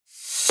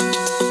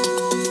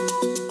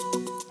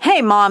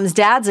Hey moms,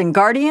 dads, and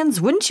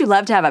guardians, wouldn't you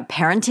love to have a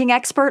parenting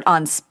expert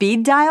on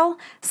speed dial?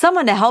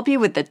 Someone to help you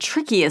with the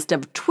trickiest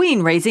of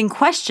tween-raising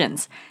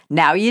questions.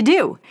 Now you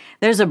do.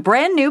 There's a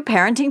brand new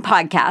parenting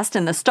podcast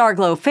in the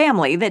Starglow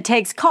family that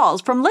takes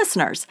calls from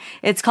listeners.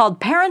 It's called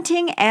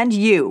Parenting and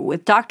You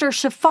with Dr.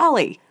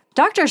 Shefali.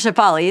 Dr.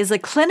 Shefali is a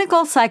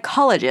clinical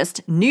psychologist,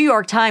 New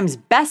York Times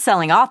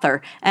bestselling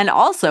author, and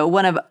also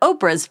one of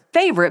Oprah's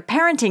favorite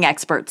parenting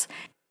experts.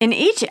 In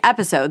each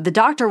episode, the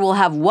doctor will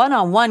have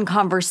one-on-one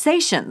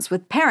conversations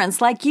with parents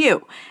like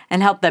you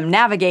and help them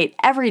navigate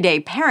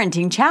everyday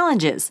parenting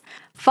challenges.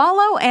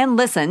 Follow and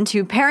listen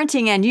to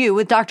Parenting and You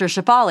with Dr.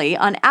 Shefali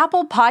on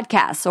Apple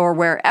Podcasts or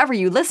wherever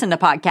you listen to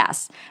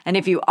podcasts. And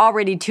if you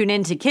already tune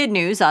in to Kid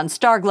News on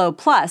Starglow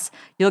Plus,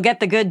 you'll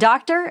get The Good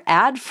Doctor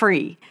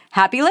ad-free.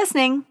 Happy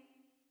listening!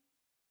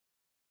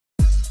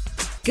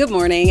 Good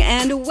morning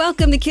and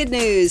welcome to Kid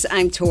News.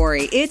 I'm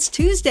Tori. It's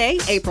Tuesday,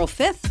 April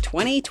 5th,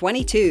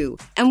 2022.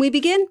 And we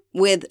begin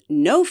with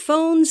no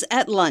phones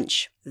at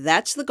lunch.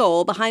 That's the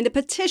goal behind a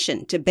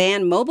petition to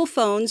ban mobile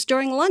phones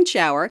during lunch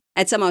hour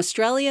at some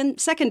Australian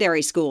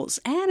secondary schools.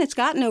 And it's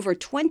gotten over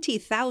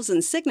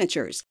 20,000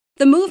 signatures.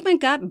 The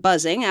movement got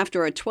buzzing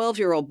after a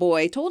 12-year-old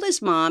boy told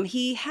his mom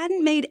he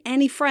hadn't made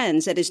any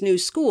friends at his new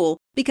school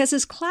because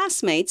his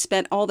classmates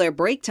spent all their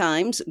break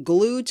times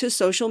glued to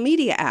social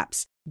media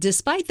apps.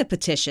 Despite the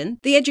petition,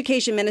 the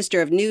Education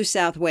Minister of New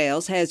South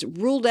Wales has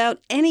ruled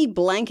out any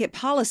blanket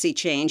policy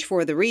change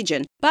for the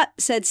region, but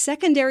said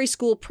secondary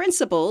school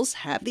principals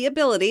have the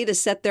ability to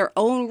set their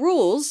own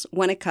rules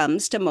when it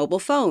comes to mobile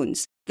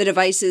phones. The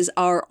devices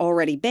are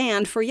already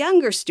banned for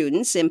younger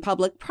students in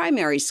public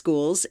primary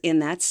schools in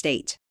that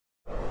state.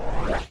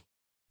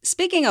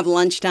 Speaking of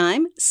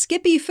lunchtime,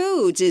 Skippy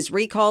Foods is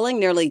recalling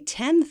nearly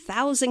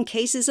 10,000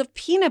 cases of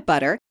peanut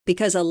butter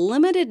because a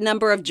limited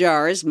number of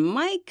jars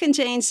might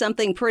contain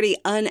something pretty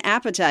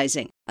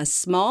unappetizing, a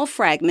small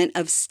fragment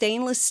of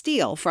stainless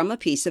steel from a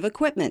piece of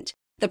equipment.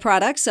 The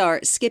products are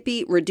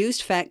Skippy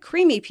Reduced Fat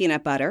Creamy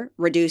Peanut Butter,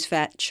 Reduced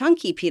Fat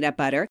Chunky Peanut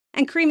Butter,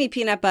 and Creamy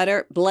Peanut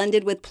Butter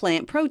blended with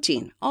plant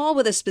protein, all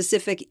with a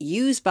specific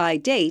use-by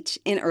date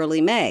in early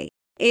May.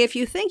 If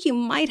you think you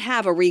might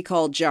have a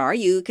recalled jar,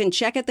 you can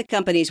check at the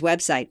company's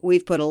website.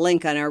 We've put a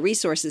link on our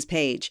resources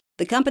page.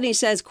 The company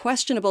says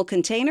questionable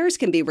containers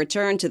can be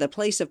returned to the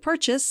place of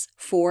purchase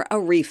for a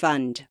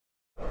refund.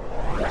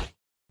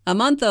 A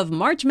month of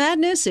March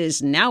Madness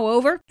is now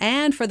over,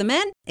 and for the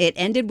men, it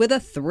ended with a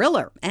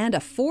thriller and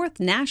a fourth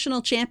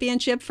national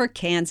championship for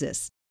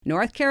Kansas.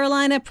 North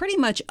Carolina pretty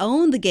much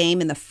owned the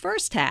game in the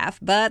first half,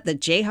 but the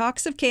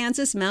Jayhawks of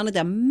Kansas mounted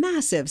a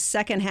massive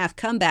second-half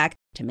comeback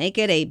to make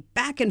it a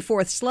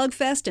back-and-forth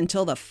slugfest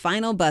until the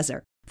final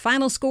buzzer.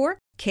 Final score,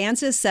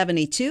 Kansas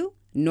 72,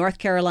 North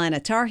Carolina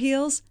Tar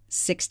Heels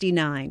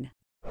 69.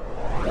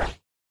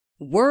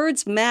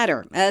 Words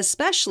matter,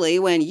 especially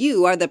when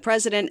you are the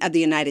President of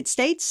the United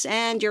States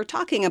and you're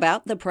talking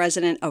about the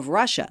President of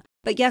Russia.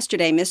 But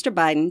yesterday, Mr.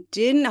 Biden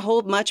didn't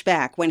hold much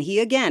back when he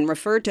again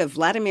referred to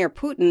Vladimir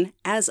Putin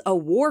as a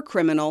war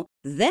criminal,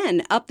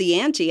 then upped the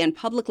ante and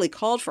publicly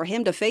called for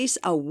him to face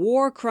a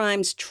war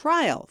crimes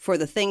trial for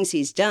the things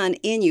he's done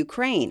in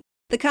Ukraine.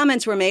 The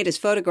comments were made as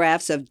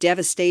photographs of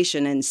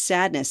devastation and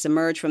sadness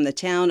emerged from the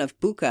town of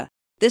Bucha.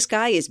 This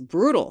guy is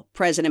brutal,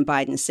 President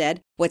Biden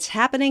said. What's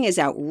happening is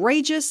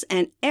outrageous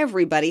and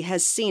everybody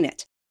has seen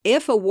it.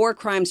 If a war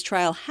crimes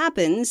trial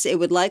happens, it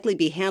would likely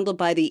be handled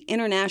by the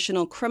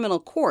International Criminal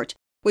Court,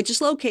 which is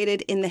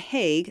located in The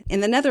Hague in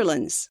the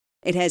Netherlands.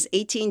 It has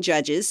 18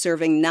 judges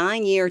serving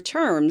 9-year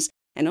terms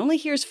and only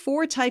hears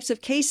 4 types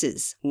of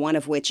cases, one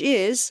of which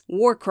is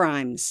war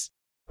crimes.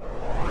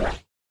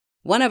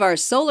 One of our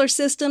solar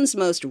system's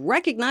most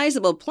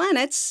recognizable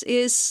planets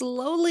is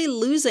slowly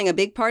losing a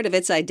big part of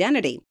its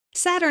identity.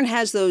 Saturn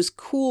has those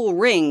cool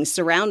rings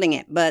surrounding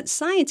it, but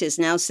scientists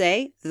now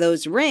say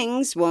those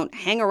rings won't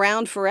hang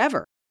around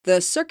forever.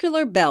 The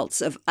circular belts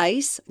of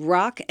ice,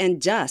 rock,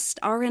 and dust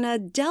are in a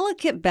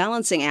delicate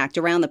balancing act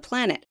around the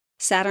planet.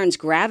 Saturn's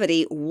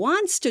gravity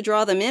wants to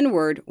draw them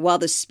inward, while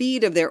the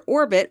speed of their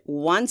orbit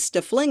wants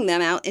to fling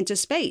them out into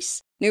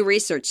space. New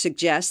research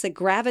suggests that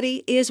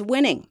gravity is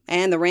winning,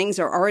 and the rings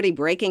are already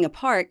breaking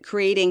apart,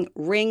 creating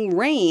ring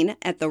rain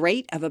at the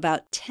rate of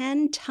about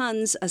 10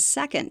 tons a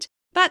second.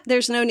 But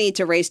there's no need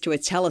to race to a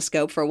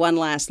telescope for one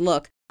last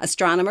look.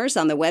 Astronomers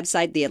on the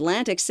website The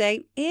Atlantic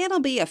say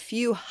it'll be a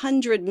few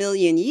 100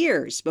 million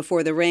years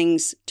before the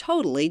rings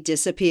totally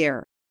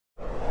disappear.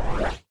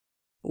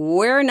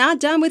 We're not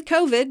done with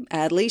COVID,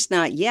 at least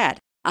not yet.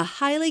 A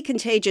highly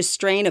contagious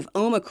strain of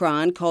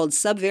Omicron called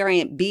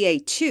subvariant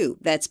BA2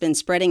 that's been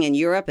spreading in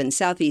Europe and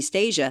Southeast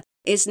Asia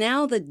is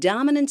now the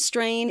dominant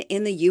strain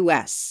in the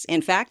U.S.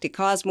 In fact, it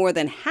caused more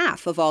than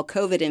half of all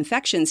COVID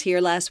infections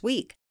here last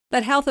week.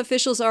 But health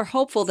officials are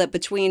hopeful that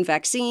between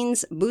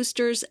vaccines,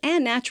 boosters,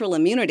 and natural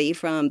immunity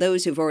from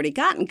those who've already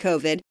gotten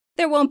COVID,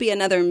 there won't be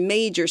another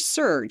major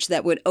surge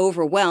that would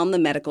overwhelm the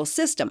medical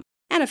system.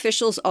 And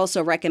officials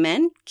also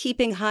recommend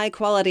keeping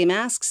high-quality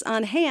masks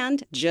on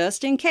hand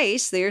just in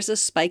case there's a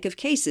spike of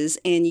cases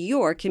in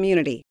your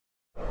community.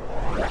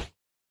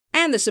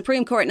 And the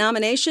Supreme Court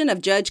nomination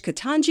of Judge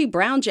Ketanji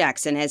Brown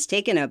Jackson has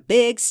taken a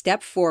big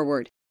step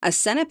forward. A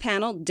Senate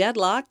panel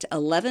deadlocked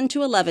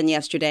 11-11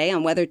 yesterday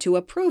on whether to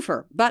approve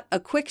her, but a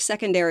quick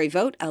secondary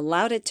vote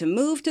allowed it to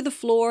move to the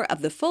floor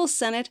of the full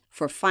Senate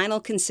for final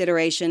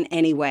consideration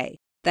anyway.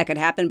 That could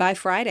happen by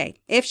Friday.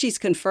 If she's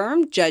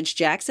confirmed, Judge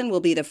Jackson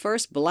will be the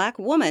first Black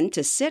woman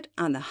to sit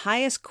on the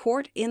highest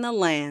court in the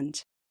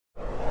land.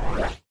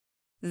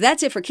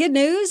 That's it for Kid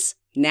News.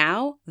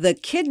 Now, the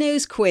Kid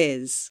News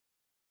quiz.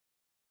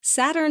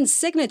 Saturn's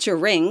signature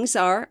rings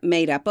are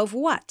made up of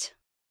what?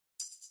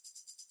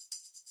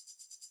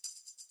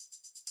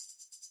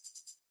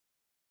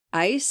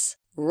 Ice,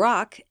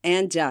 rock,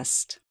 and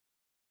dust.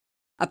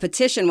 A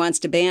petition wants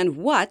to ban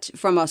what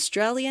from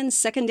Australian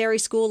secondary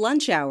school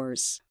lunch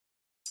hours?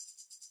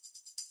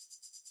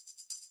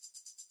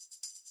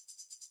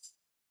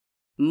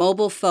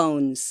 Mobile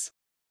phones.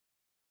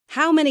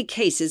 How many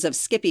cases of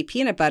Skippy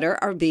peanut butter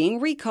are being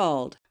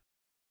recalled?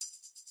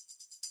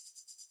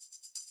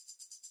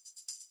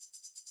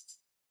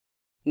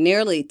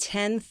 Nearly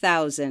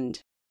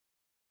 10,000.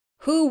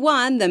 Who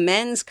won the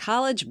men's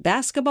college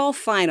basketball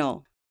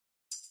final?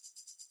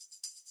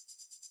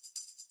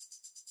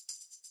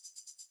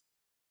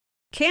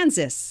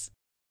 Kansas.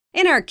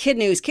 In our Kid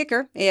News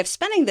Kicker, if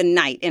spending the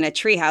night in a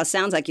treehouse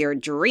sounds like your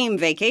dream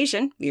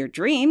vacation, your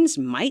dreams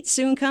might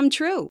soon come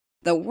true.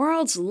 The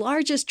world's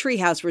largest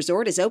treehouse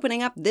resort is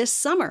opening up this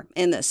summer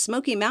in the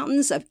Smoky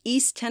Mountains of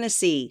East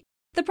Tennessee.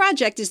 The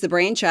project is the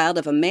brainchild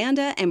of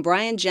Amanda and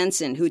Brian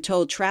Jensen, who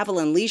told Travel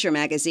and Leisure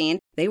magazine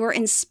they were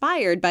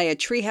inspired by a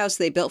treehouse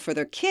they built for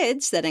their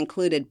kids that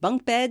included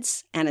bunk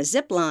beds and a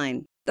zip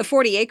line. The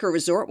 40-acre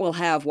resort will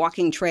have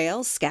walking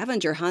trails,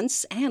 scavenger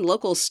hunts, and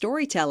local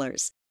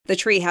storytellers. The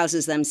tree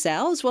houses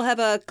themselves will have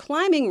a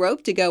climbing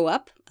rope to go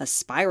up, a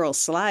spiral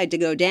slide to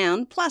go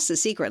down, plus a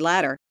secret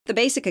ladder. The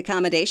basic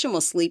accommodation will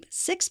sleep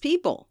 6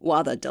 people,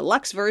 while the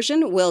deluxe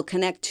version will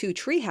connect 2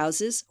 tree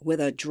houses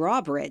with a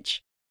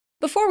drawbridge.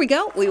 Before we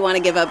go, we want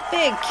to give a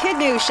big Kid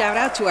News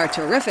shout-out to our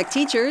terrific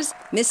teachers,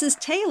 Mrs.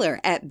 Taylor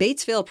at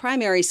Batesville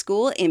Primary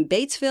School in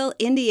Batesville,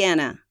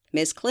 Indiana,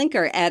 Ms.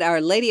 Klinker at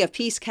Our Lady of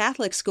Peace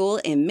Catholic School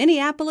in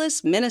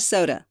Minneapolis,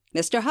 Minnesota,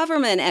 Mr.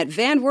 Hoverman at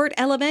Van Wert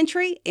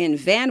Elementary in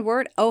Van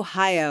Wert,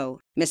 Ohio,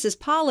 Mrs.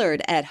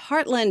 Pollard at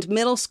Heartland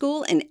Middle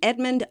School in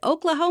Edmond,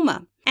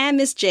 Oklahoma, and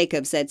Miss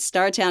Jacobs at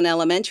Startown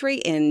Elementary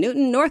in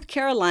Newton, North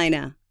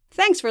Carolina.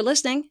 Thanks for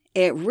listening.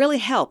 It really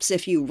helps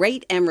if you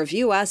rate and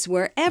review us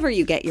wherever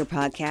you get your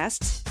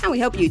podcasts, and we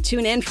hope you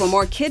tune in for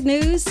more Kid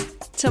News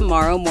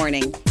tomorrow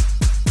morning.